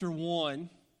Chapter 1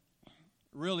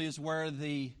 really is where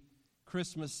the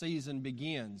Christmas season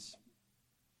begins.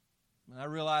 And I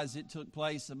realize it took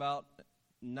place about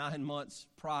 9 months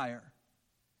prior.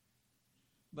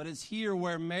 But it's here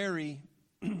where Mary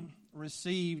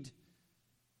received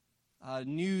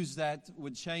news that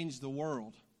would change the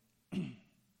world. And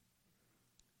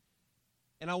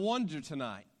I wonder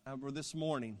tonight, or this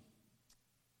morning,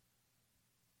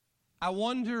 I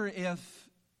wonder if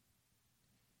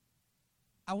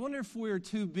we're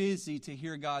too busy to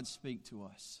hear God speak to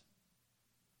us.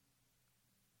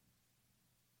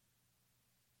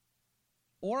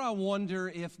 Or I wonder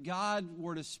if God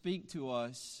were to speak to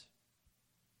us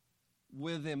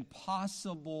with an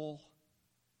impossible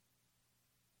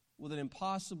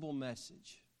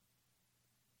message,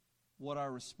 what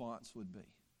our response would be.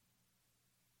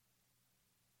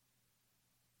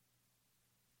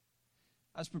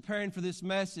 I was preparing for this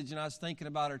message and I was thinking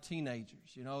about our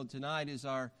teenagers. You know, tonight is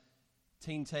our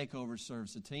teen takeover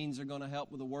service. The teens are going to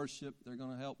help with the worship. They're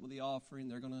going to help with the offering.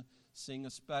 They're going to sing a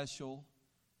special.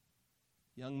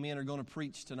 Young men are going to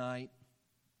preach tonight.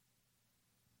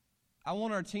 I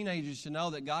want our teenagers to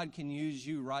know that God can use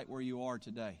you right where you are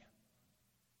today.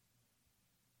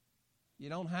 You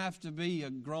don't have to be a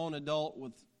grown adult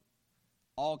with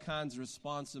all kinds of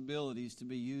responsibilities to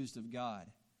be used of God.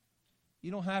 You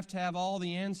don't have to have all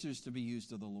the answers to be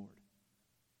used of the Lord.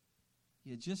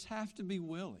 You just have to be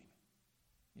willing,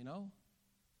 you know.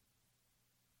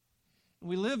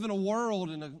 We live in a world,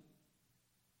 and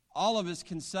all of us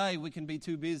can say we can be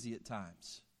too busy at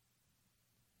times.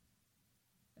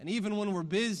 And even when we're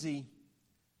busy,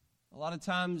 a lot of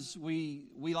times we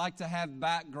like to have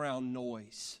background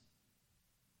noise.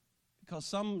 Because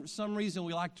some reason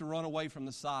we like to run away from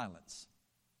the silence.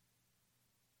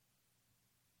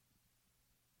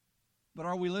 But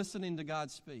are we listening to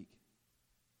God speak?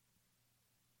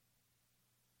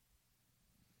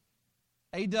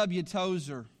 A.W.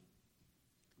 Tozer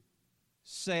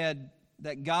said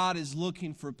that God is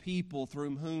looking for people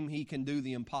through whom He can do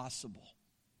the impossible.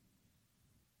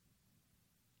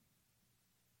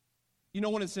 You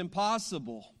know, when it's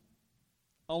impossible,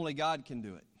 only God can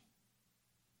do it.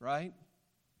 Right?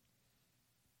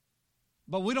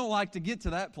 But we don't like to get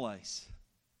to that place.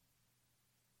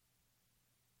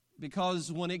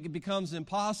 Because when it becomes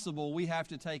impossible, we have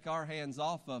to take our hands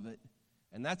off of it.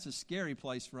 And that's a scary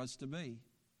place for us to be.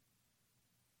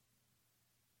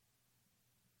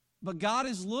 But God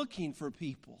is looking for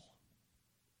people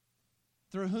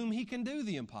through whom He can do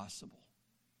the impossible.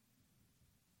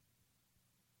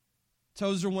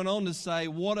 Tozer went on to say,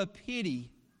 what a pity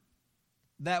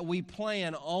that we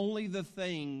plan only the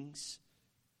things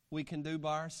we can do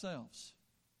by ourselves.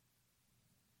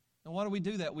 And why do we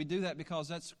do that? We do that because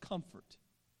that's comfort.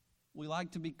 We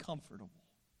like to be comfortable.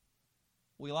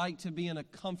 We like to be in a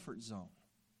comfort zone.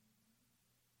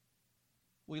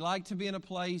 We like to be in a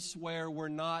place where we're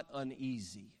not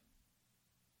uneasy.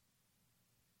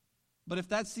 But if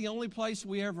that's the only place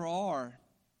we ever are,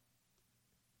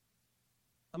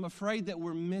 I'm afraid that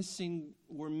we're missing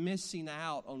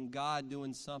out on God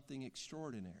doing something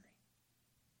extraordinary.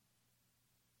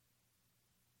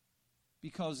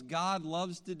 Because God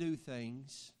loves to do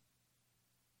things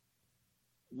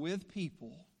with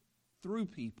people, through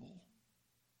people,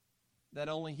 that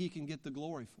only He can get the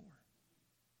glory for.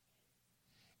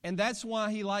 And that's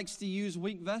why He likes to use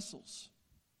weak vessels.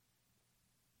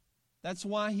 That's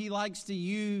why He likes to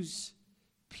use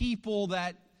people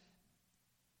that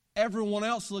everyone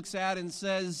else looks at and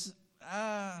says,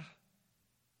 how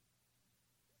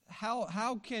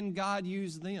can God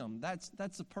use them?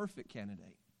 That's a perfect candidate.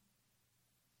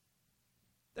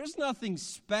 There's nothing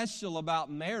special about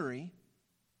Mary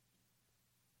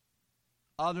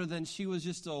other than she was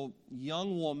just a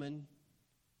young woman,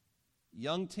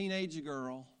 young teenage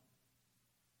girl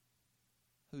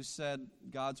who said,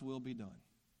 God's will be done.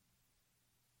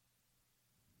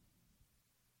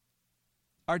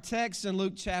 Our text in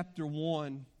Luke chapter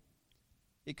 1,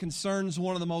 it concerns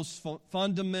one of the most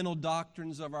fundamental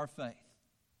doctrines of our faith.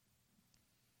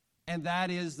 And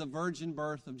that is the virgin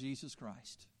birth of Jesus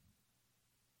Christ.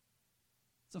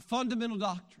 It's a fundamental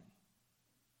doctrine.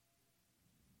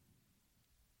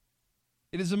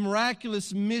 It is a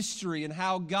miraculous mystery in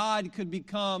how God could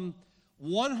become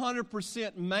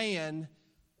 100% man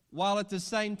while at the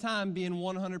same time being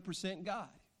 100% God.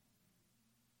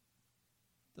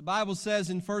 The Bible says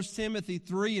in 1 Timothy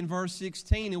 3 and verse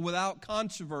 16, and without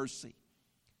controversy,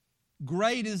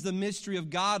 great is the mystery of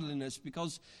godliness,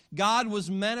 because God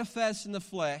was manifest in the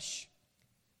flesh,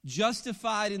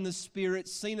 justified in the Spirit,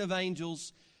 seen of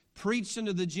angels, preached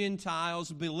unto the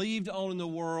Gentiles, believed on in the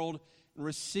world,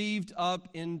 received up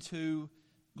into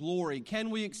glory. Can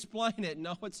we explain it?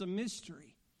 No, it's a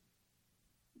mystery.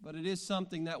 But it is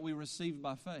something that we receive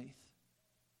by faith.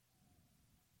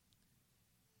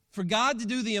 For God to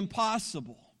do the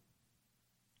impossible,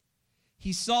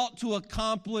 He sought to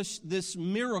accomplish this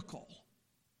miracle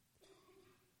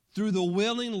through the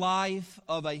willing life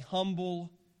of a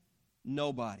humble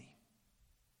nobody.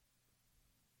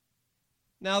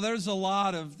 Now, there's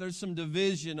some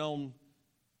division on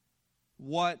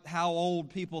how old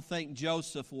people think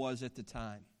Joseph was at the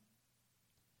time.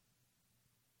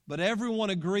 But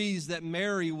everyone agrees that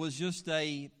Mary was just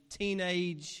a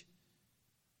teenage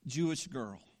Jewish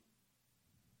girl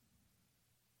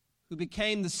who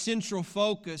became the central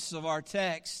focus of our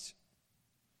text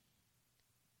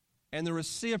and the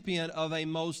recipient of a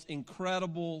most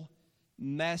incredible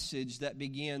message that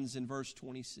begins in verse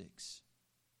 26.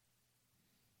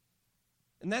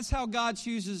 And that's how God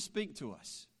chooses to speak to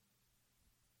us.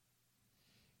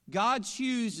 God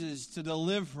chooses to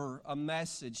deliver a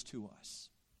message to us.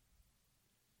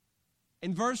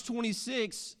 In verse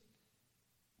 26,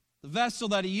 the vessel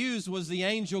that He used was the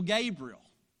angel Gabriel.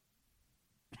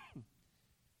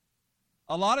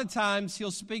 A lot of times He'll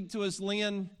speak to us,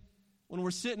 Lynn, when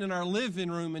we're sitting in our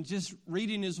living room and just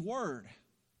reading His Word.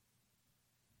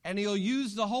 And He'll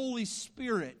use the Holy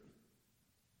Spirit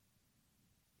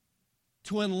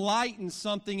to enlighten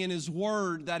something in His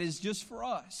Word that is just for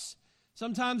us.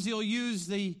 Sometimes He'll use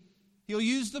the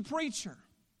preacher.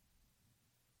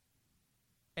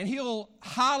 And he'll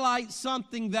highlight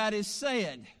something that is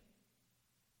said.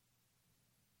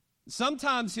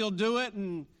 Sometimes He'll do it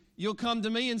and you'll come to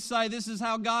me and say, this is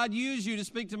how God used you to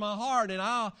speak to my heart. And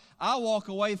I'll walk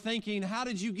away thinking, how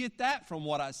did you get that from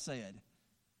what I said?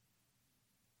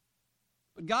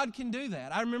 But God can do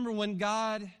that. I remember when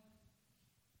God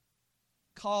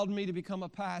called me to become a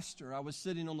pastor, I was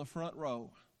sitting on the front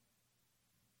row.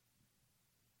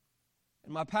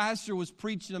 And my pastor was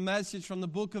preaching a message from the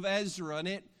book of Ezra, and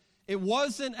it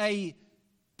wasn't a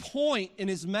point in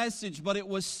his message, but it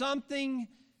was something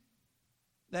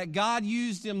that God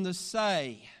used him to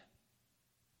say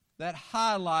that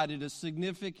highlighted a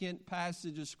significant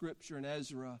passage of Scripture in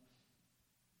Ezra,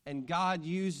 and God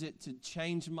used it to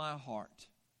change my heart.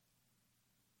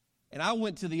 And I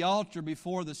went to the altar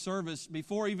before the service,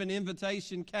 before even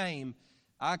invitation came,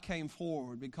 I came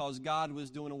forward because God was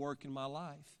doing a work in my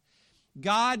life.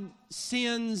 God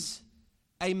sends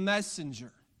a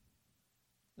messenger.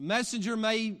 The messenger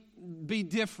may be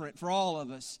different for all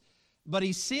of us, but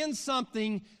He sends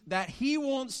something that He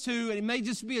wants to, and it may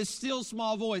just be a still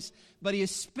small voice, but He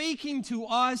is speaking to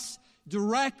us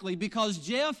directly because,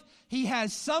 Jeff, He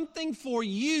has something for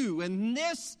you in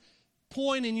this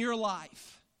point in your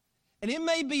life. And it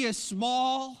may be as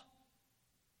small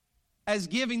as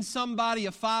giving somebody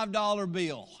a $5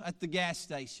 bill at the gas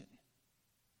station.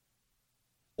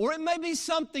 Or it may be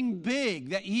something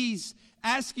big that He's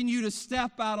asking you to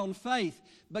step out on faith.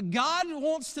 But God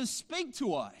wants to speak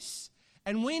to us,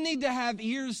 and we need to have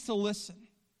ears to listen.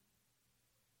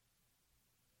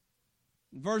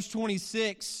 In verse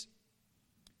 26,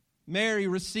 Mary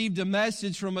received a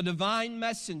message from a divine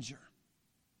messenger.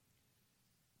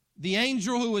 The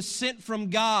angel who was sent from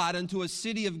God unto a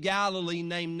city of Galilee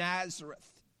named Nazareth,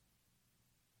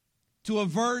 to a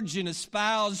virgin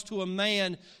espoused to a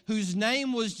man whose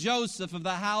name was Joseph of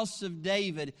the house of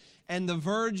David, and the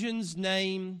virgin's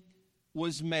name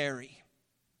was Mary.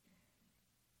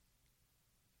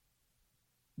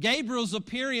 Gabriel's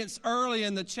appearance early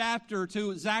in the chapter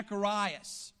to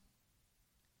Zacharias,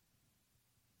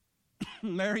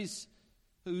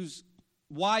 whose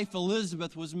wife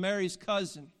Elizabeth was Mary's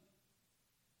cousin.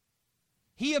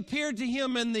 He appeared to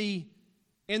him in the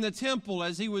temple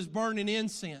as he was burning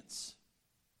incense.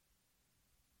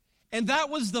 And that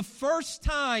was the first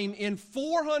time in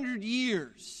 400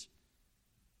 years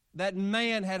that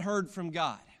man had heard from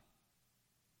God.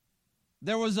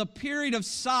 There was a period of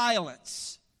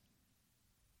silence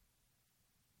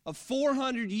of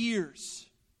 400 years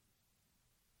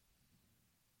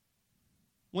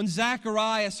when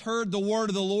Zacharias heard the word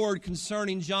of the Lord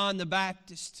concerning John the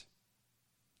Baptist.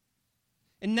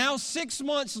 And now 6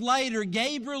 months later,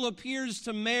 Gabriel appears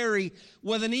to Mary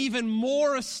with an even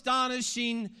more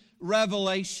astonishing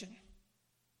revelation.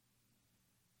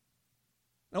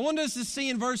 I want us to see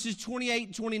in verses 28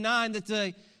 and 29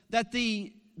 that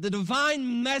the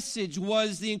divine message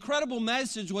was, the incredible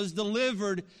message was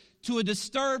delivered to a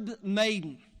disturbed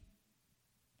maiden.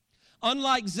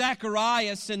 Unlike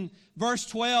Zacharias in verse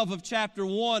 12 of chapter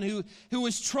 1, who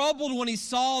was troubled when he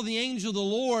saw the angel of the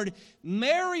Lord,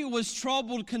 Mary was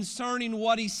troubled concerning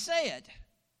what he said.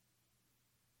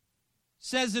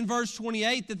 says in verse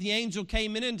 28 that the angel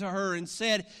came in unto her and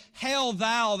said, Hail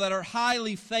thou that art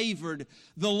highly favored,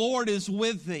 the Lord is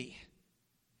with thee.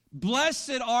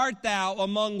 Blessed art thou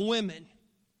among women.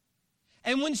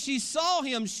 And when she saw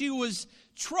him, she was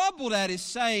troubled at his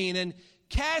saying, and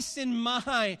cast in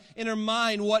her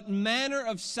mind what manner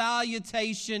of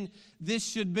salutation this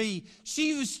should be.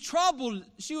 She was troubled,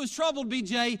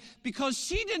 BJ, because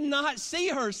she did not see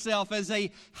herself as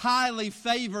a highly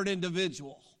favored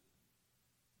individual.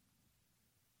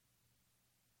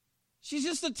 She's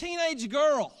just a teenage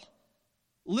girl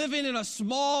living in a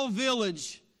small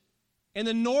village in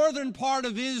the northern part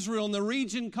of Israel in the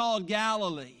region called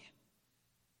Galilee.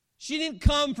 She didn't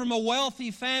come from a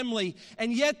wealthy family,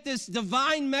 and yet this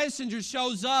divine messenger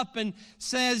shows up and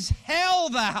says, Hail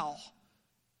thou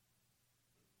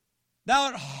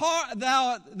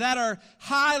that art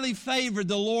highly favored,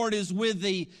 the Lord is with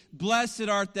thee. Blessed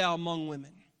art thou among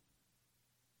women.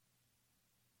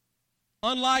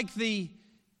 Unlike the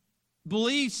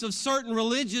beliefs of certain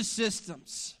religious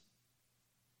systems,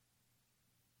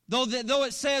 though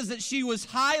it says that she was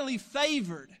highly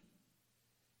favored,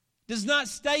 does not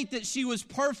state that she was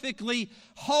perfectly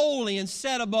holy and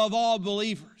set above all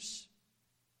believers.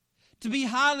 To be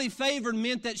highly favored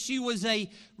meant that she was a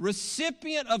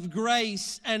recipient of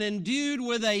grace and endued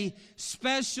with a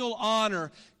special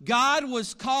honor. God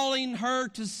was calling her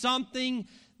to something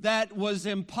that was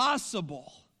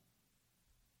impossible.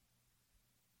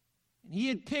 And He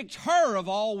had picked her of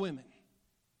all women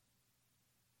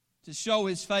to show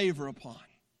His favor upon.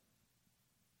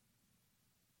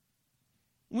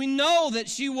 We know that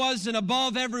she wasn't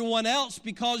above everyone else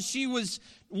because she was,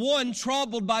 one,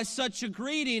 troubled by such a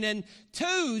greeting, and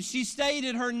two, she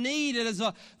stated her need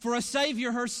for a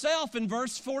Savior herself in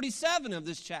verse 47 of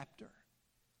this chapter.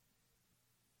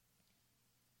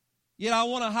 Yet I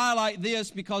want to highlight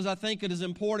this because I think it is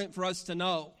important for us to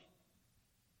know.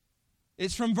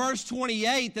 It's from verse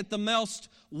 28 that the most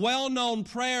well-known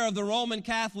prayer of the Roman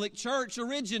Catholic Church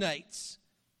originates.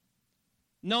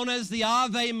 Known as the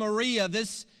Ave Maria,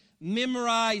 this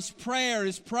memorized prayer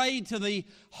is prayed to the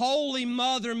Holy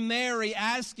Mother Mary,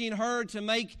 asking her to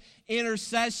make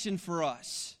intercession for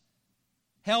us.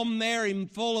 Hail Mary,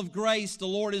 full of grace, the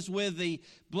Lord is with thee.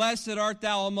 Blessed art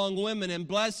thou among women, and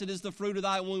blessed is the fruit of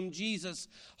thy womb, Jesus.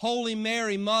 Holy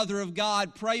Mary, Mother of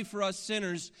God, pray for us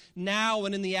sinners, now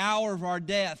and in the hour of our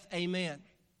death. Amen.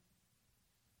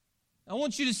 I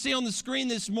want you to see on the screen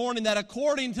this morning that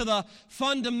according to the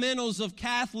fundamentals of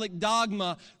Catholic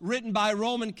dogma written by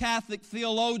Roman Catholic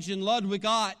theologian Ludwig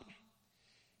Ott,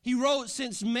 he wrote,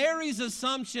 since Mary's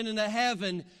assumption into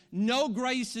heaven, no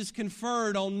grace is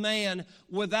conferred on man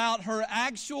without her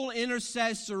actual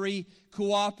intercessory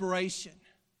cooperation.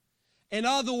 In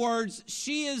other words,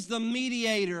 she is the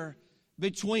mediator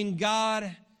between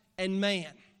God and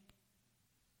man.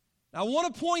 Now, I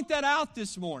want to point that out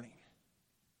this morning,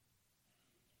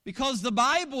 because the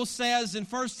Bible says in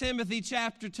 1 Timothy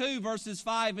chapter 2, verses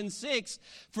 5 and 6,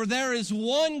 for there is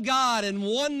one God and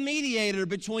one mediator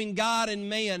between God and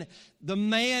man, the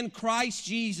man Christ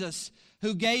Jesus,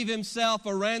 who gave himself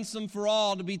a ransom for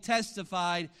all to be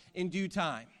testified in due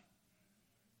time.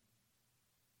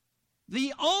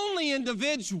 The only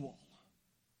individual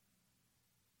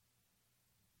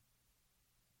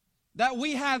that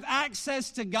we have access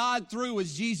to God through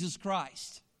is Jesus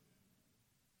Christ.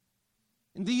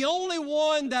 And the only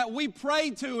one that we pray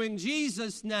to in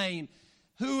Jesus' name,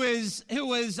 who is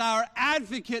our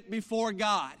advocate before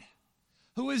God,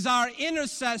 who is our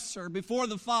intercessor before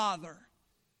the Father,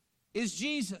 is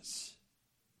Jesus.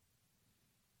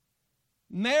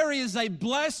 Mary is a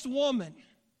blessed woman,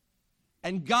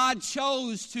 and God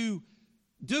chose to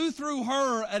do through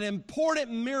her an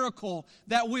important miracle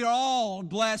that we are all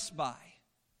blessed by.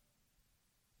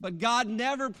 But God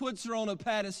never puts her on a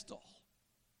pedestal,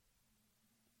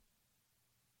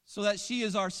 so that she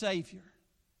is our Savior.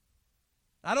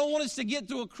 I don't want us to get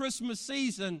through a Christmas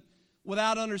season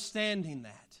without understanding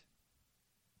that.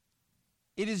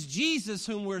 It is Jesus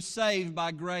whom we're saved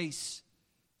by grace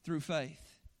through faith.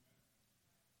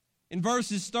 In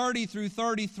verses 30 through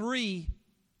 33,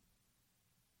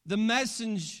 the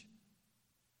message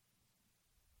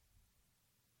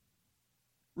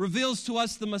reveals to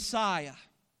us the Messiah.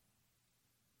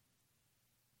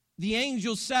 The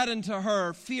angel said unto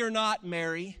her, Fear not,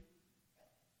 Mary.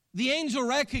 The angel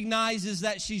recognizes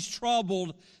that she's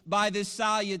troubled by this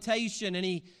salutation, and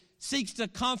he seeks to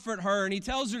comfort her, and he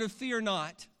tells her to fear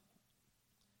not.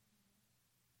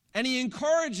 And he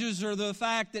encourages her the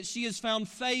fact that she has found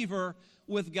favor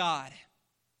with God.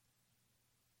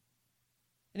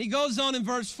 And he goes on in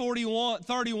verse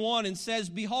 31 and says,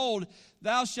 "Behold,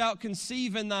 thou shalt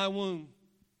conceive in thy womb,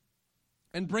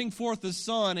 and bring forth a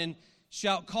son, and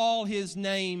shalt call his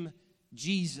name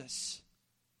Jesus.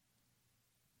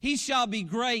 He shall be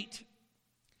great,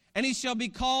 and he shall be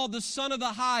called the Son of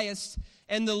the Highest,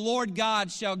 and the Lord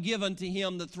God shall give unto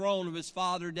him the throne of his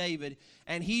father David,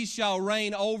 and he shall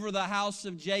reign over the house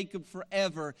of Jacob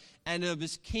forever, and of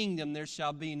his kingdom there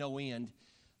shall be no end."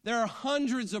 There are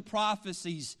hundreds of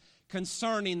prophecies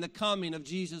concerning the coming of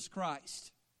Jesus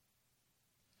Christ.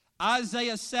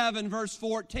 Isaiah 7 verse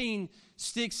 14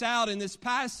 sticks out in this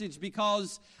passage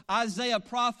because Isaiah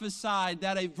prophesied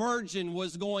that a virgin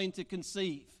was going to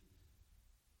conceive.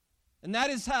 And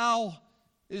that is how,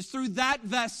 it is through that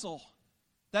vessel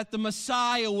that the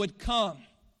Messiah would come.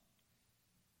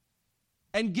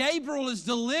 And Gabriel is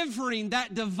delivering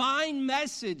that divine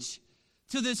message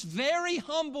to this very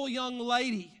humble young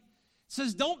lady. It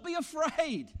says, don't be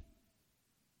afraid.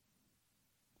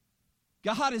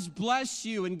 God has blessed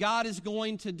you, and God is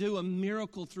going to do a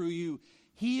miracle through you.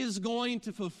 He is going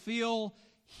to fulfill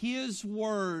His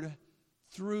word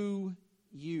through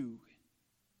you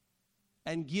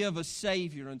and give a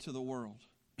Savior unto the world.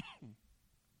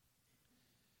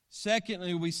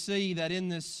 Secondly, we see that in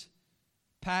this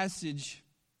passage,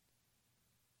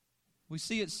 we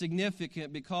see it's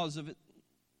significant because of it.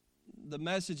 The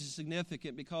message is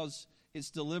significant because it's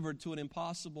delivered to an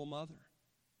impossible mother.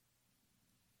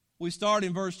 We start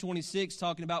in verse 26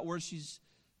 talking about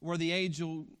where the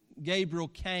angel Gabriel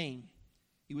came.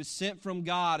 He was sent from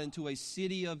God into a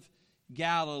city of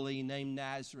Galilee named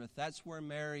Nazareth. That's where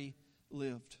Mary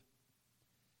lived.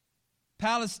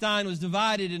 Palestine was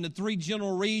divided into three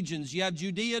general regions. You have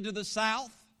Judea to the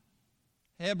south,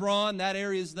 Hebron, that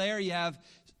area is there. You have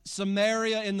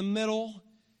Samaria in the middle,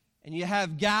 and you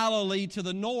have Galilee to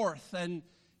the north. And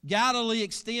Galilee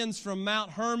extends from Mount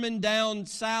Hermon down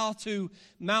south to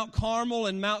Mount Carmel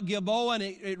and Mount Gilboa, and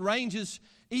it ranges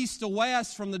east to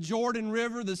west from the Jordan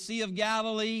River, the Sea of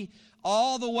Galilee,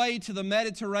 all the way to the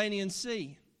Mediterranean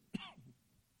Sea.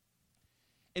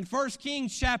 In 1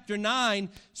 Kings chapter 9,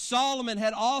 Solomon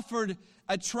had offered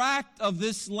a tract of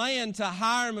this land to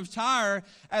Hiram of Tyre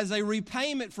as a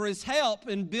repayment for his help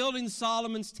in building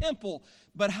Solomon's temple.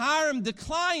 But Hiram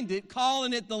declined it,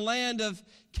 calling it the land of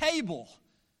Cabul,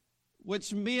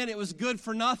 which meant it was good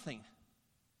for nothing.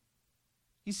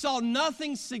 He saw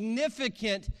nothing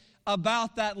significant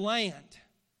about that land.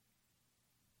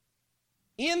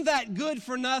 In that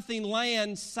good-for-nothing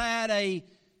land sat a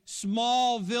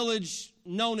small village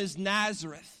known as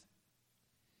Nazareth.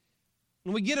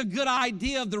 And we get a good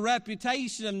idea of the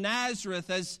reputation of Nazareth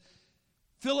as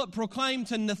Philip proclaimed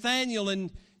to Nathanael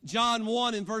in John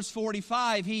 1 in verse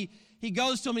 45. He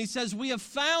goes to him and he says, "We have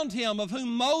found him of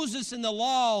whom Moses in the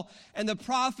law and the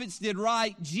prophets did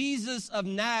write, Jesus of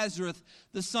Nazareth,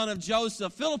 the son of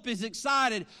Joseph." Philip is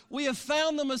excited. We have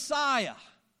found the Messiah,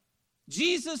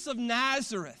 Jesus of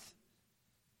Nazareth.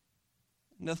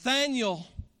 Nathanael,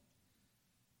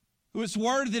 who it's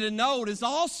worthy to note, is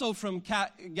also from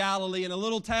Galilee in a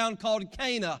little town called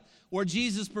Cana, where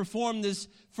Jesus performed this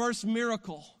first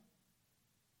miracle.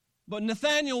 But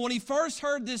Nathanael, when he first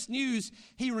heard this news,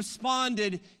 he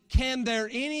responded, "Can there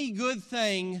any good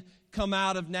thing come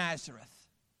out of Nazareth?"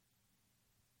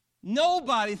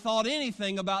 Nobody thought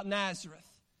anything about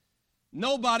Nazareth.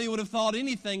 Nobody would have thought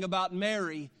anything about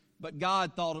Mary, but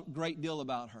God thought a great deal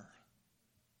about her.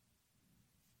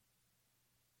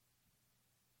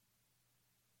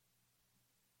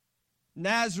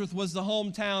 Nazareth was the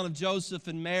hometown of Joseph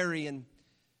and Mary, and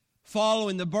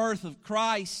following the birth of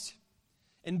Christ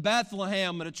in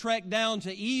Bethlehem and a trek down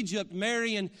to Egypt,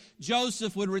 Mary and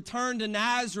Joseph would return to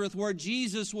Nazareth, where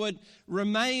Jesus would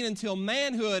remain until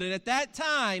manhood. And at that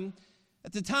time,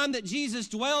 at the time that Jesus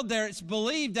dwelled there, it's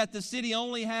believed that the city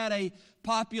only had a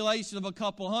population of a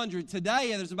couple hundred.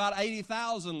 Today, there's about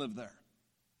 80,000 live there.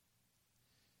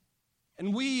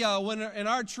 And when in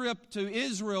our trip to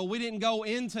Israel, we didn't go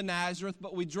into Nazareth,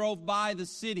 but we drove by the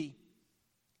city.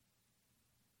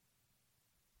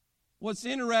 What's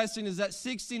interesting is that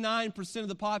 69% of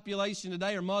the population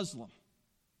today are Muslim.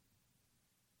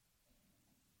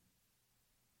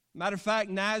 Matter of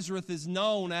fact, Nazareth is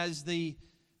known as the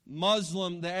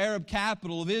Arab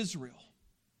capital of Israel.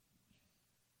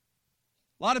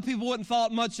 A lot of people wouldn't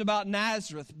thought much about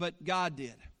Nazareth, but God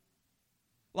did.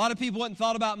 A lot of people wouldn't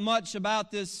thought about much about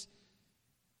this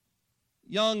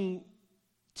young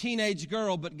teenage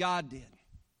girl, but God did.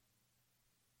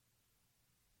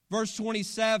 Verse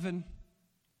 27,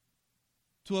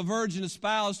 "To a virgin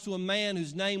espoused to a man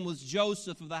whose name was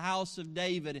Joseph of the house of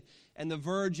David, and the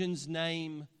virgin's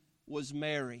name was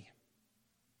Mary."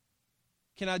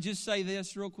 Can I just say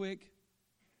this real quick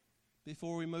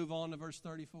before we move on to verse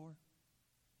 34?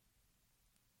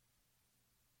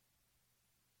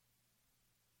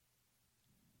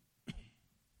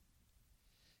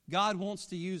 God wants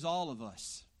to use all of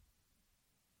us,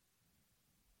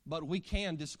 but we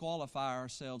can disqualify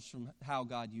ourselves from how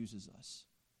God uses us.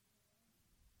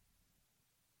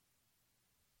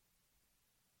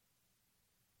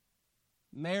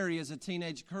 Mary, as a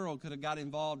teenage girl, could have got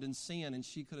involved in sin and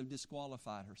she could have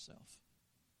disqualified herself.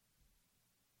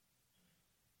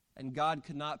 And God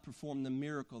could not perform the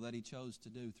miracle that He chose to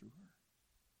do through her.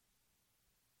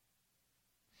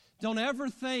 Don't ever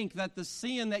think that the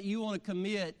sin that you want to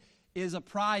commit is a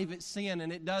private sin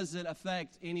and it doesn't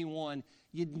affect anyone.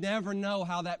 You'd never know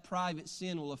how that private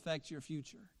sin will affect your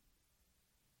future.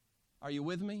 Are you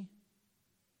with me?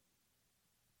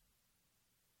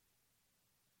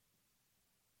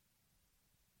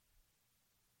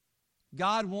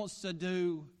 God wants to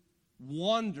do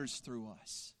wonders through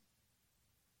us.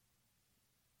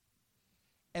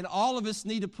 And all of us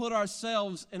need to put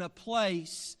ourselves in a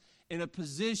place, in a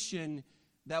position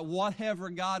that whatever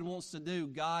God wants to do,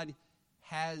 God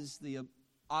has the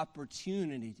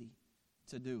opportunity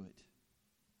to do it.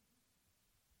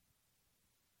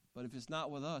 But if it's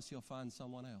not with us, He'll find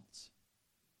someone else.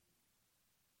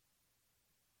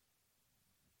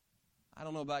 I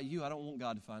don't know about you, I don't want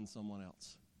God to find someone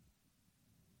else.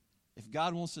 If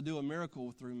God wants to do a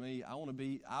miracle through me, I want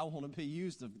to be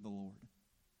used of the Lord.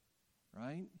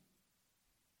 Right?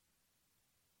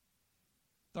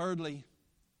 Thirdly,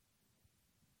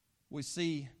 we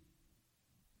see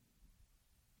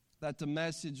that the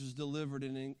message was delivered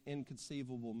in an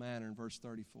inconceivable manner in verse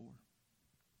 34.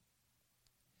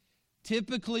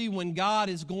 Typically, when God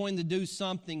is going to do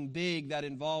something big that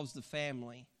involves the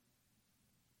family,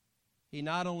 He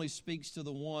not only speaks to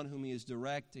the one whom He is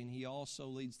directing, He also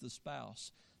leads the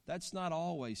spouse. That's not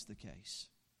always the case.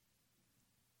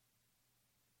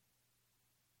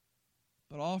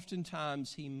 But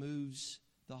oftentimes He moves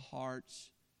the hearts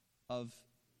of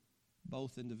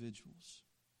both individuals.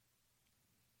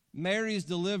 Mary has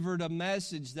delivered a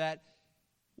message that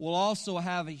will also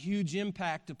have a huge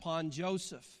impact upon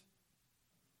Joseph.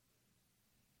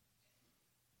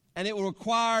 And it will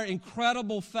require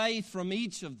incredible faith from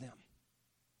each of them.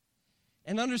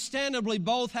 And understandably,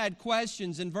 both had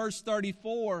questions. In verse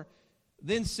 34,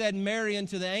 then said Mary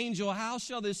unto the angel, How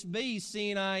shall this be,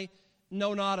 seeing I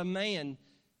know not a man?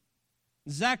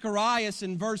 Zacharias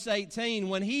in verse 18,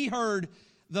 when he heard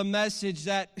the message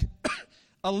that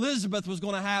Elizabeth was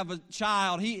going to have a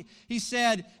child, he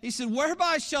said,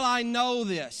 Whereby shall I know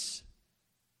this?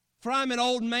 For I'm an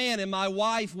old man and my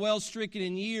wife well stricken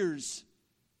in years.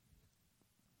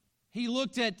 He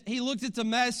looked at the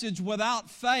message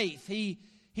without faith. He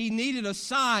needed a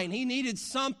sign. He needed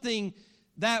something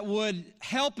that would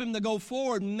help him to go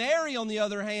forward. Mary, on the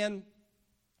other hand,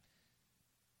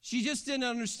 she just didn't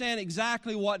understand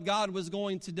exactly what God was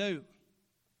going to do.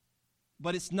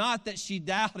 But it's not that she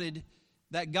doubted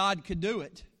that God could do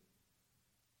it.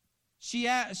 She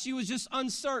was just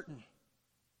uncertain.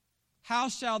 How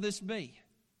shall this be?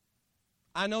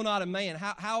 I know not a man.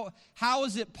 How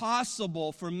is it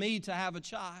possible for me to have a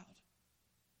child?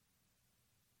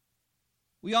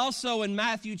 We also in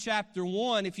Matthew chapter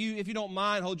 1, if you don't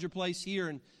mind, hold your place here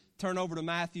and turn over to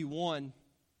Matthew 1.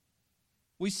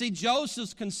 We see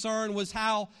Joseph's concern was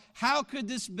how could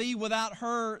this be without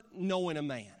her knowing a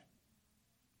man?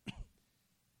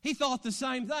 He thought the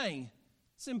same thing.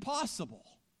 It's impossible.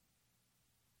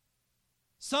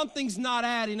 Something's not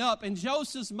adding up. In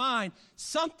Joseph's mind,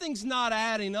 something's not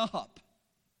adding up.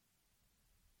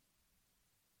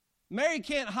 Mary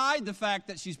can't hide the fact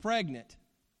that she's pregnant.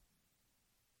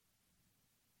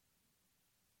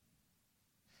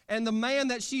 And the man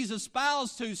that she's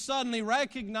espoused to suddenly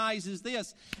recognizes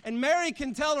this. And Mary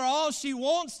can tell her all she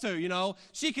wants to,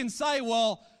 She can say,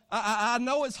 well, I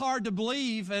know it's hard to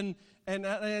believe and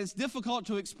it's difficult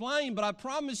to explain, but I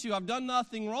promise you I've done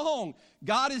nothing wrong.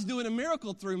 God is doing a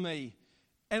miracle through me.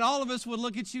 And all of us would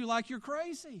look at you like you're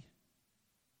crazy.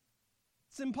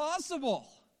 It's impossible.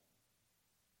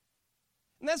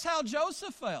 And that's how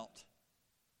Joseph felt.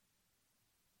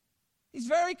 He's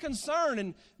very concerned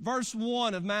in verse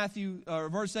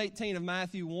 18 of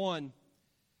Matthew 1.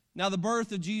 Now the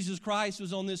birth of Jesus Christ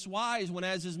was on this wise, when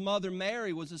as his mother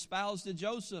Mary was espoused to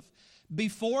Joseph,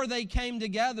 before they came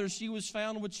together, she was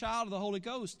found with child of the Holy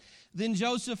Ghost. Then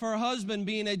Joseph, her husband,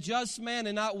 being a just man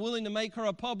and not willing to make her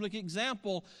a public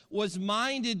example, was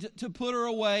minded to put her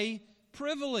away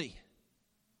privily.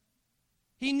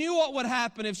 He knew what would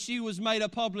happen if she was made a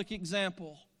public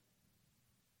example.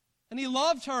 And he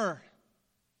loved her.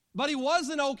 But he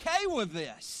wasn't okay with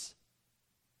this.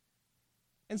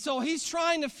 And so he's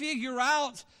trying to figure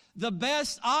out the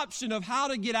best option of how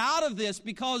to get out of this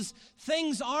because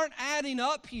things aren't adding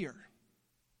up here.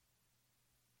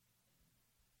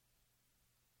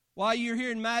 While you're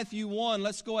here in Matthew 1,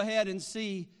 let's go ahead and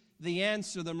see the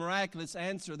answer, the miraculous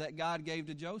answer that God gave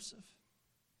to Joseph.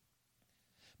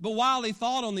 But while he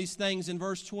thought on these things, in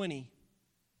verse 20,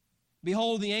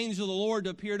 behold, the angel of the Lord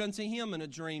appeared unto him in a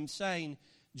dream, saying,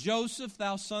 Joseph,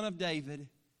 thou son of David,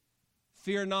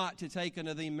 fear not to take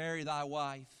unto thee Mary thy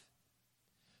wife,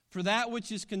 for that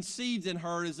which is conceived in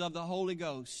her is of the Holy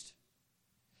Ghost.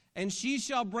 And she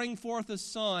shall bring forth a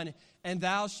son, and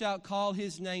thou shalt call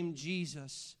his name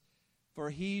Jesus, for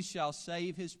he shall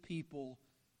save his people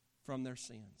from their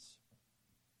sins.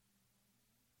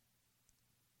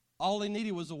 All he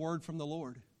needed was a word from the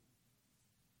Lord.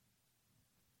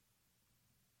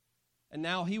 And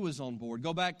now he was on board.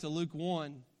 Go back to Luke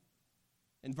 1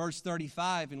 in verse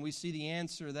 35, and we see the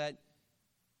answer that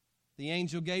the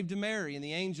angel gave to Mary. And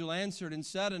the angel answered and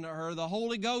said unto her, the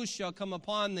Holy Ghost shall come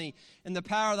upon thee, and the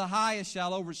power of the highest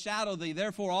shall overshadow thee.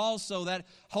 Therefore also that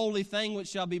holy thing which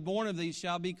shall be born of thee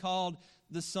shall be called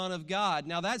the Son of God.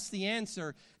 Now that's the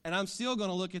answer, and I'm still going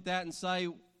to look at that and say,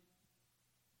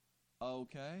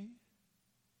 okay.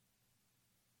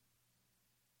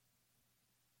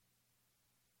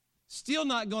 Still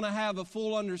not going to have a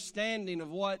full understanding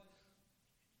of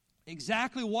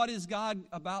exactly what is God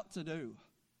about to do.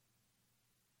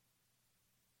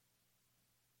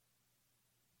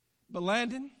 But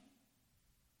Landon,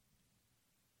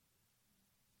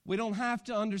 we don't have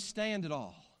to understand it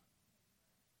all.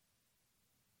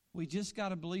 We just got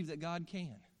to believe that God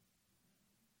can.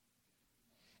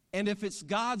 And if it's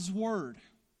God's word,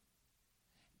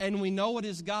 and we know it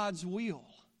is God's will,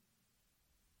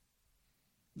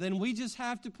 then we just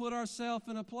have to put ourselves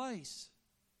in a place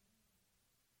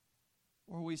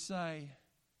where we say,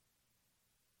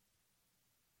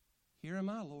 here am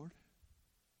I, Lord.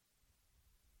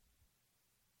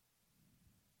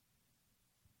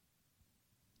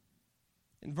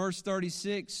 In verse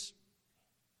 36,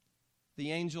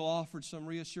 the angel offered some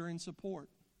reassuring support.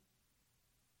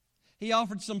 He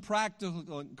offered some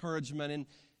practical encouragement, and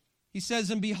he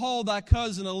says, and behold, thy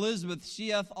cousin Elizabeth, she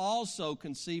hath also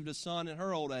conceived a son in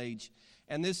her old age,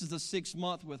 and this is the 6th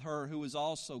month with her, who is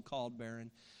also called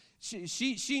barren.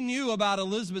 She knew about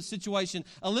Elizabeth's situation.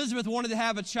 Elizabeth wanted to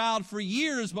have a child for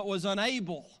years, but was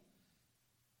unable.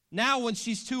 Now when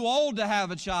she's too old to have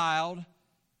a child,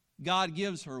 God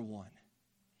gives her one.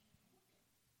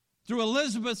 Through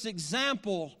Elizabeth's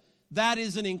example, that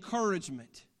is an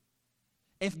encouragement.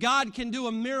 If God can do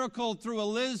a miracle through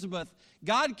Elizabeth,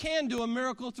 God can do a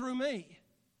miracle through me.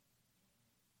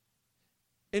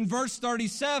 In verse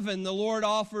 37, the Lord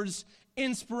offers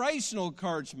inspirational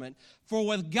encouragement. For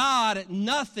with God,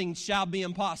 nothing shall be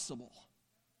impossible.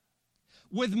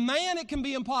 With man, it can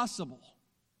be impossible.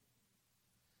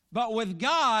 But with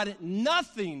God,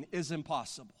 nothing is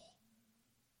impossible.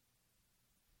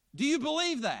 Do you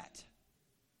believe that?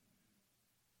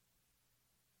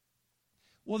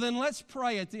 Well, then let's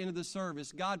pray at the end of the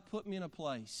service. God, put me in a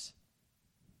place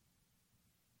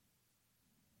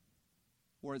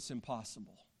where it's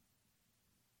impossible.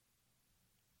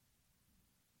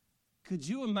 Could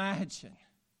you imagine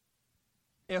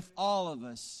if all of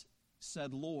us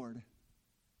said, Lord,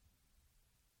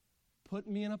 put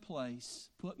me in a place,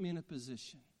 put me in a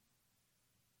position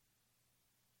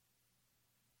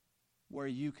where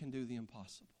you can do the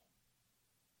impossible?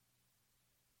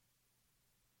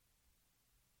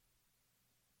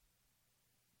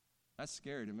 That's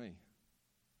scary to me.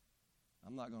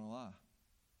 I'm not going to lie.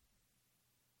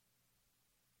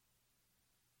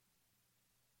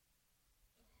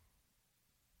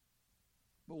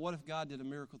 But what if God did a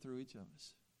miracle through each of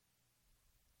us?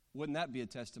 Wouldn't that be a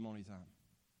testimony time?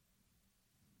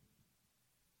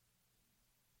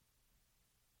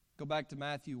 Go back to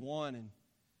Matthew 1, and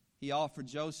he offered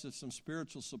Joseph some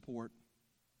spiritual support.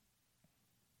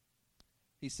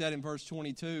 He said in verse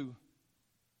 22,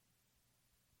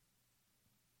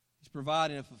 he's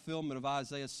providing a fulfillment of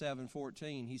Isaiah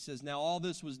 7:14. He says, now all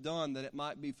this was done that it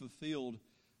might be fulfilled,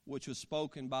 which was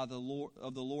spoken by the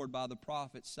Lord by the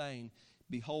prophet, saying,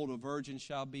 behold, a virgin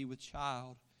shall be with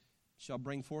child, shall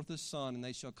bring forth a son, and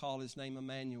they shall call his name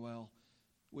Emmanuel,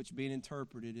 which being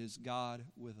interpreted is God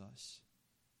with us.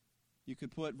 You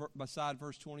could put beside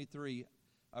verse 23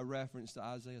 a reference to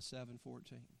Isaiah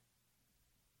 7:14.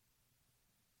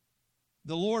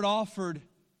 The Lord offered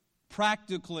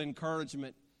practical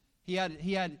encouragement. She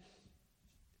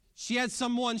had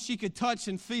someone she could touch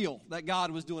and feel that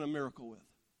God was doing a miracle with.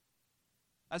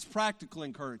 That's practical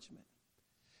encouragement.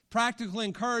 Practical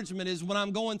encouragement is when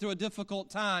I'm going through a difficult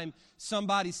time,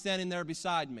 somebody's standing there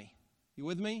beside me. You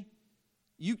with me?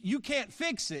 You can't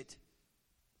fix it,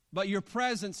 but your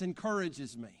presence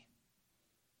encourages me.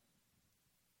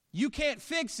 You can't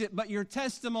fix it, but your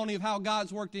testimony of how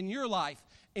God's worked in your life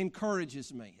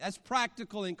encourages me. That's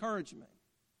practical encouragement.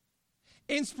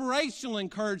 Inspirational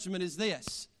encouragement is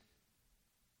this: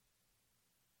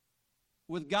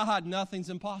 with God, nothing's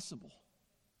impossible.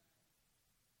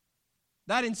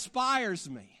 That inspires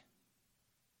me.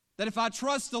 That if I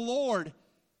trust the Lord,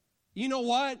 you know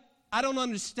what? I don't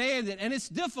understand it, and it's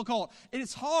difficult, and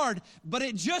it's hard, but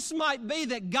it just might be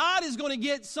that God is going to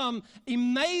get some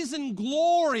amazing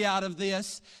glory out of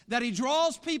this, that He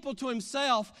draws people to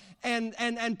Himself,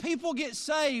 and people get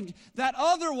saved that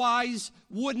otherwise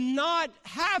would not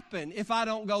happen if I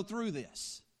don't go through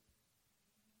this.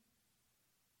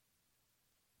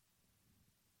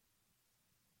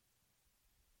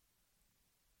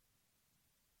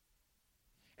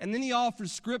 And then He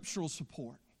offers scriptural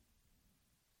support.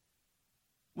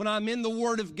 When I'm in the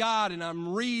Word of God and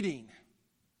I'm reading,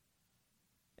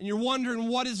 and you're wondering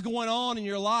what is going on in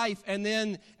your life, and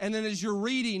then as you're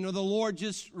reading, the Lord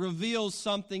just reveals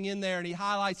something in there and He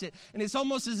highlights it. And it's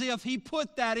almost as if He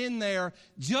put that in there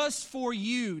just for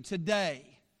you today.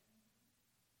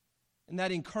 And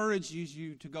that encourages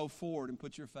you to go forward and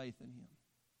put your faith in Him.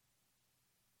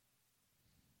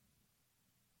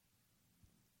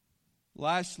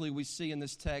 Lastly, we see in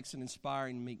this text an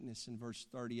inspiring meekness in verse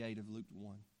 38 of Luke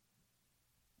 1.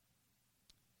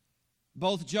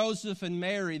 Both Joseph and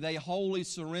Mary, they wholly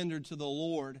surrendered to the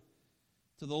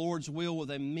Lord's will with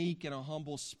a meek and a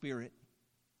humble spirit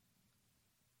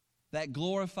that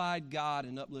glorified God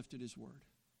and uplifted His word.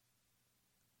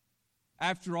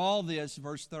 After all this,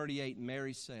 verse 38,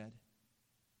 Mary said,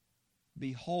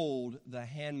 "Behold, the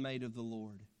handmaid of the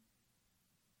Lord,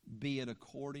 be it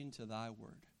according to thy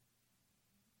word."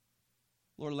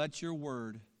 Lord, let your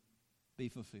word be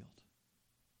fulfilled.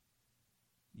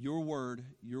 Your word,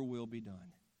 your will be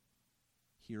done.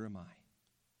 Here am I.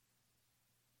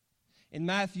 In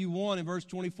Matthew 1, in verse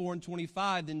 24 and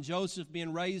 25, then Joseph,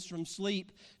 being raised from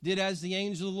sleep, did as the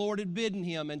angel of the Lord had bidden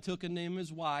him, and took unto him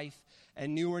his wife,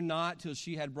 and knew her not till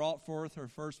she had brought forth her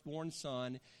firstborn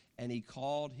son, and he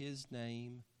called his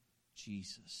name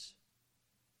Jesus.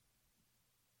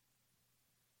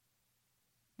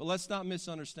 But let's not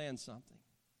misunderstand something.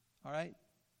 All right?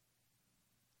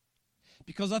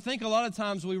 Because I think a lot of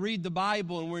times we read the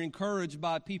Bible and we're encouraged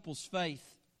by people's faith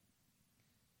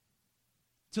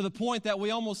to the point that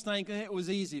we almost think it was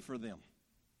easy for them.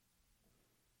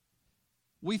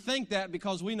 We think that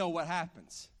because we know what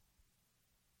happens.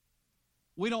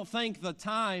 We don't think the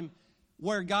time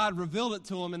where God revealed it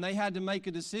to them and they had to make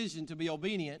a decision to be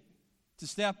obedient, to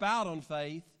step out on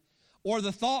faith, or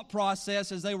the thought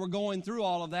process as they were going through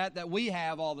all of that we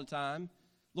have all the time.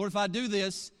 Lord, if I do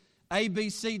this, A, B,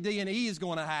 C, D, and E is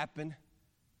going to happen.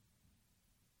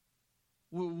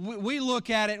 We look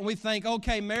at it and we think,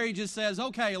 okay, Mary just says,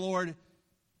 okay, Lord,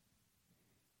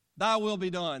 thy will be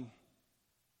done.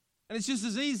 And it's just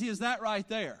as easy as that right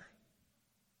there.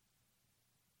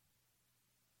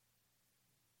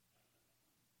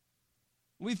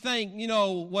 We think,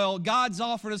 well, God's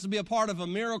offered us to be a part of a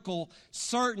miracle.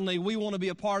 Certainly, we want to be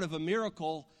a part of a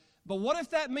miracle. But what if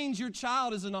that means your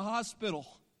child is in a hospital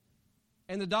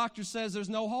and the doctor says there's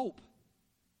no hope?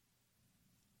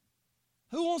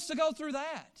 Who wants to go through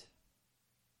that?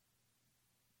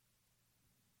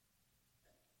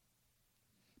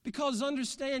 Because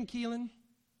understand, Keelan,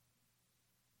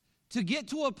 to get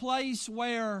to a place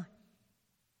where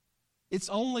it's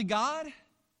only God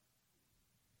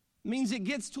means it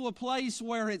gets to a place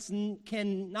where it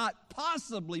cannot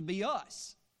possibly be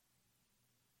us.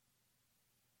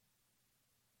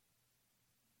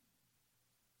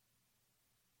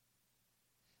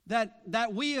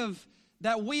 That we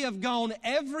have gone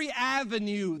every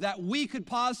avenue that we could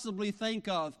possibly think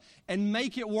of and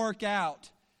make it work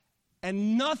out,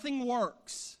 and nothing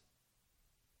works.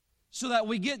 So that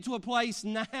we get to a place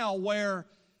now where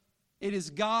it is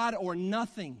God or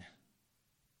nothing.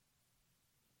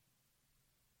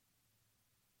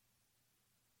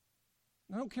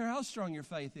 I don't care how strong your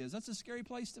faith is. That's a scary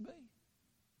place to be.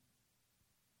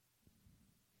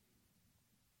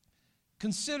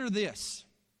 Consider this.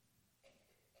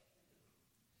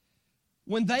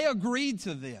 When they agreed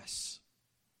to this,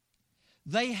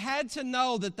 they had to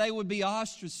know that they would be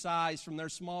ostracized from their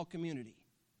small community.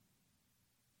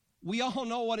 We all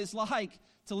know what it's like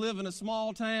to live in a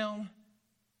small town.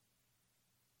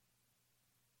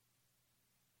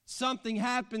 Something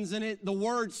happens and the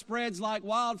word spreads like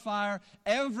wildfire.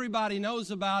 Everybody knows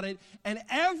about it. And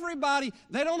everybody,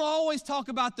 they don't always talk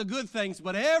about the good things,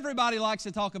 but everybody likes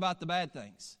to talk about the bad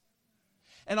things.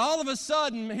 And all of a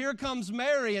sudden, here comes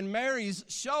Mary, and Mary's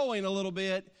showing a little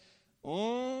bit.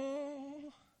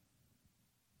 Oh,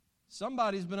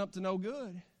 somebody's been up to no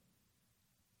good.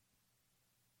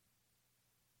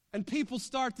 And people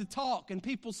start to talk, and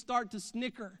people start to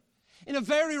snicker. In a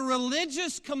very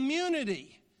religious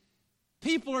community,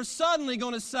 people are suddenly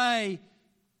going to say,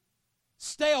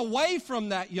 stay away from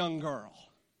that young girl.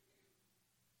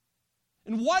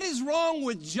 And what is wrong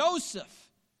with Joseph?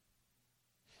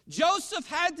 Joseph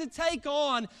had to take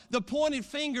on the pointed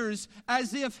fingers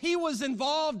as if he was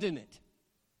involved in it.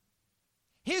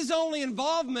 His only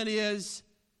involvement is,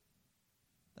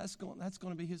 that's going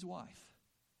to be his wife.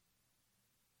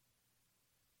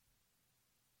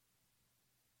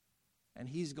 And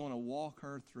he's going to walk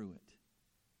her through it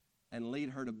and lead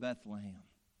her to Bethlehem.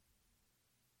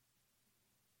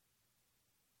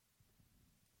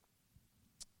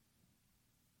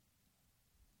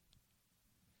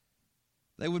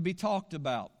 They would be talked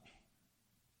about.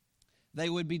 They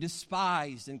would be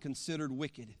despised and considered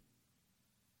wicked.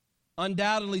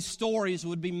 Undoubtedly, stories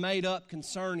would be made up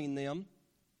concerning them.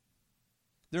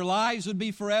 Their lives would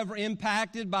be forever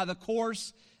impacted by the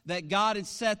course that God had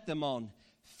set them on.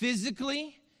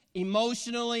 Physically,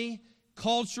 emotionally,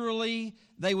 culturally,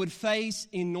 they would face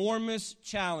enormous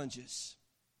challenges.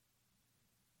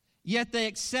 Yet they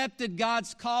accepted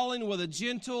God's calling with a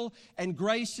gentle and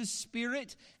gracious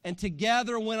spirit, and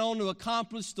together went on to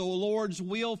accomplish the Lord's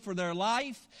will for their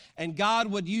life, and God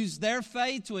would use their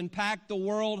faith to impact the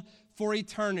world for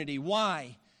eternity.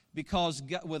 Why? Because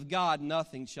with God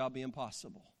nothing shall be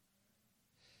impossible.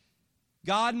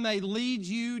 God may lead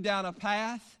you down a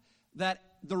path that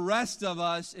the rest of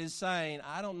us is saying,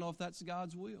 I don't know if that's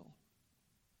God's will.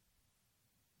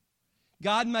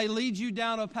 God may lead you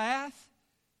down a path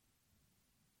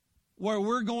where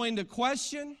we're going to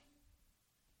question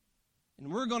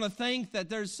and we're going to think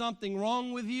that there's something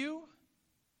wrong with you.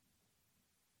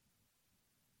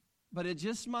 But it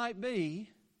just might be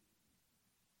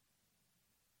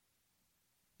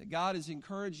that God is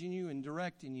encouraging you and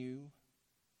directing you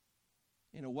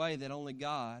in a way that only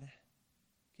God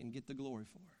can get the glory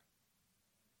for.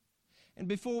 And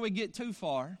before we get too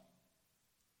far,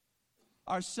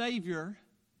 our Savior,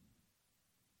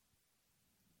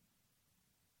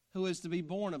 who is to be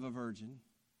born of a virgin,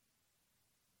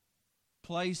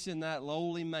 placed in that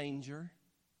lowly manger,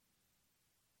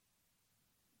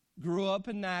 grew up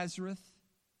in Nazareth,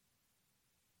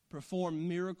 performed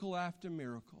miracle after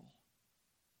miracle,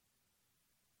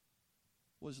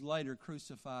 was later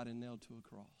crucified and nailed to a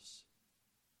cross.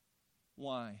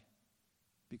 Why?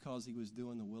 Because he was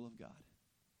doing the will of God.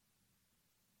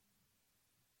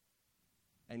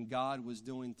 And God was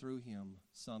doing through him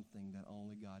something that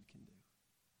only God can do.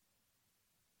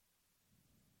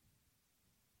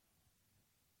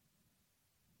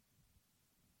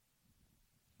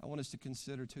 I want us to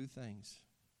consider two things.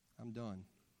 I'm done.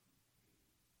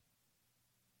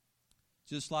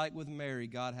 Just like with Mary,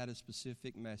 God had a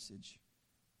specific message.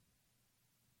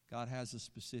 God has a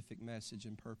specific message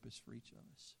and purpose for each of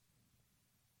us.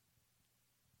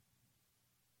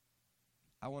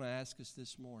 I want to ask us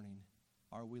this morning,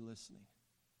 are we listening?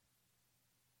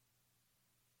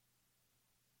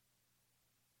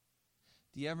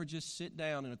 Do you ever just sit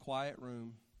down in a quiet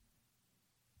room,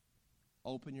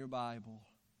 open your Bible,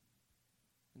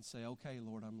 and say, okay,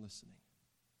 Lord, I'm listening?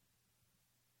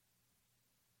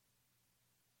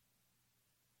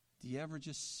 Do you ever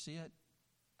just sit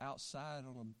outside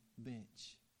on a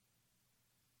bench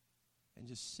and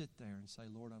just sit there and say,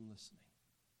 Lord, I'm listening?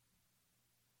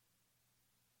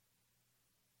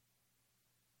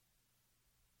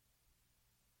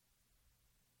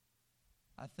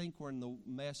 I think we're in the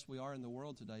mess we are in the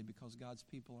world today because God's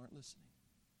people aren't listening.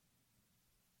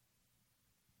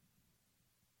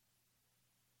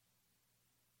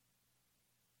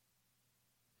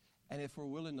 And if we're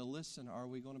willing to listen, are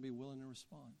we going to be willing to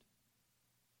respond?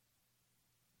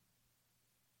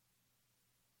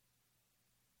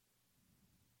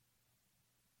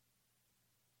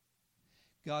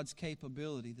 God's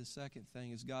capability, the second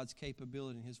thing, is God's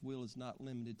capability and His will is not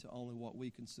limited to only what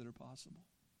we consider possible.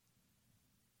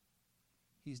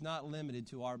 He's not limited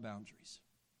to our boundaries.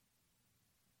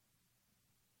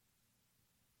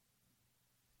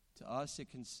 To us, it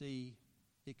can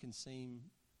seem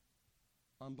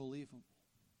unbelievable,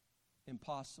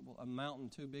 impossible, a mountain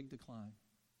too big to climb.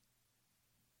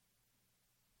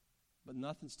 But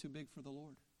nothing's too big for the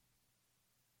Lord.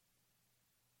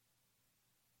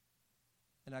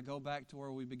 And I go back to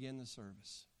where we begin the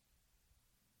service.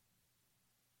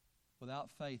 Without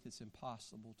faith, it's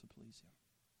impossible to please Him.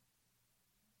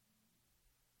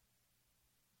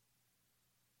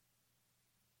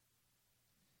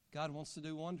 God wants to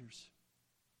do wonders.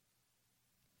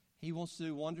 He wants to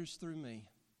do wonders through me.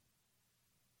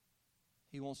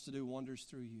 He wants to do wonders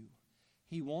through you.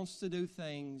 He wants to do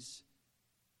things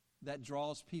that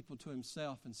draws people to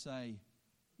Himself and say,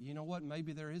 you know what,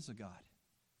 maybe there is a God.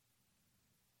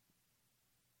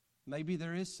 Maybe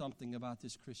there is something about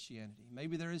this Christianity.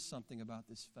 Maybe there is something about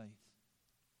this faith.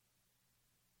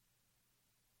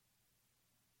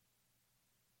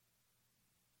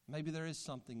 Maybe there is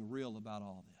something real about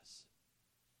all this.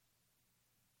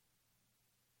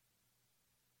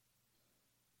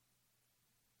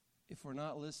 If we're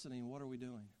not listening, what are we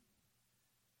doing?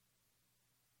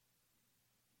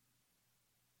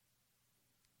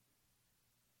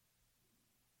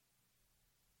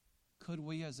 Could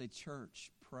we as a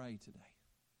church pray today?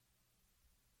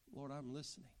 Lord, I'm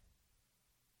listening.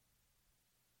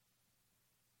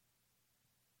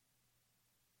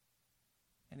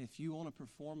 And if you want to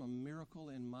perform a miracle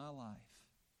in my life,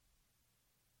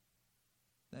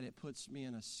 that it puts me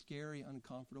in a scary,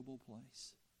 uncomfortable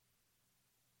place.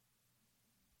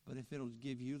 But if it'll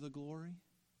give you the glory,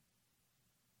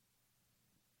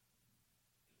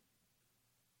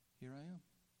 here I am.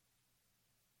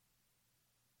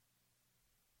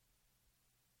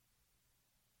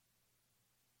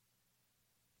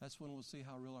 That's when we'll see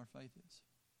how real our faith is.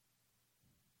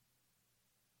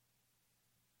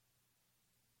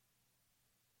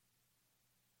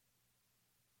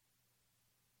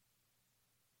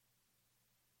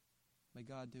 May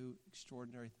God do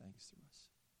extraordinary things through us.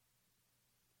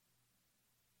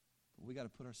 But we got to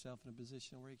put ourselves in a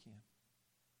position where He can.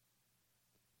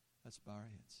 Let's bow our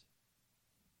heads.